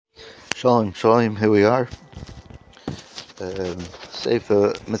Shalom, shalom, here we are.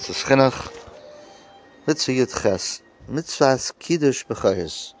 Sefer Mitzvah Chinuch, Mitzvah Yud Ches, Mitzvah's קידוש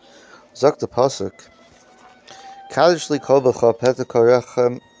בכורות. Zok the Pasuk, Kadosh li kol b'cha peta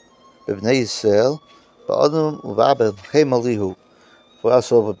korechem b'bnei Yisrael, ba'adam u'v'abed heimalihu. For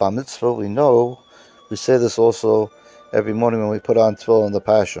us over Bar Mitzvah, we say this also every morning when we put on tefillin in the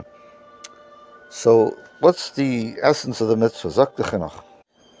Pasha. So, what's the essence of the mitzvah? Zok the Chinuch.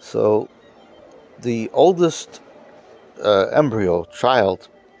 So, the oldest embryo, child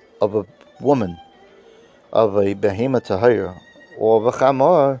of a woman, of a behemoth tahira, or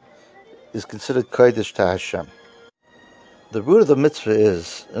v'chamor, is considered קידוש to Hashem. The root of the mitzvah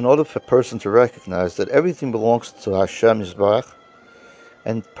is, in order for a person to recognize that everything belongs to Hashem Yisbarach,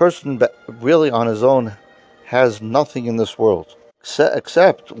 and person really on his own has nothing in this world,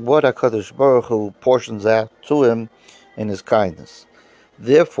 except what HaKadosh Baruch Hu portions out to him in his kindness.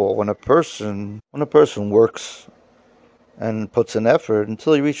 Therefore, when a person works and puts an effort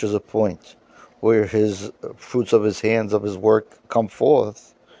until he reaches a point where his fruits of his hands, of his work, come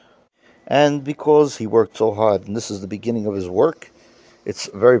forth, and because he worked so hard, and this is the beginning of his work, it's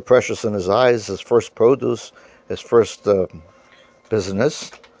very precious in his eyes, his first produce, his first business,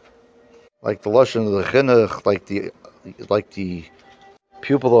 like the lashon of the Chinuch, like the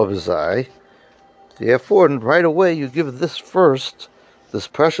pupil of his eye. Therefore, right away, you give this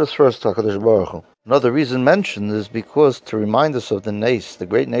precious first to HaKadosh Baruch Hu. Another reason mentioned is because to remind us of the nace, the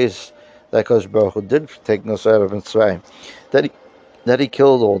great nace that HaKadosh Baruch Hu did take us out of Mitzvah, that he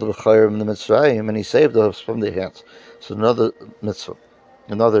killed all the B'chayim in the Mitzvah, and he saved us from their hands. So another mitzvah,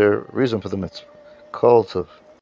 another reason for the mitzvah. Kol Tov.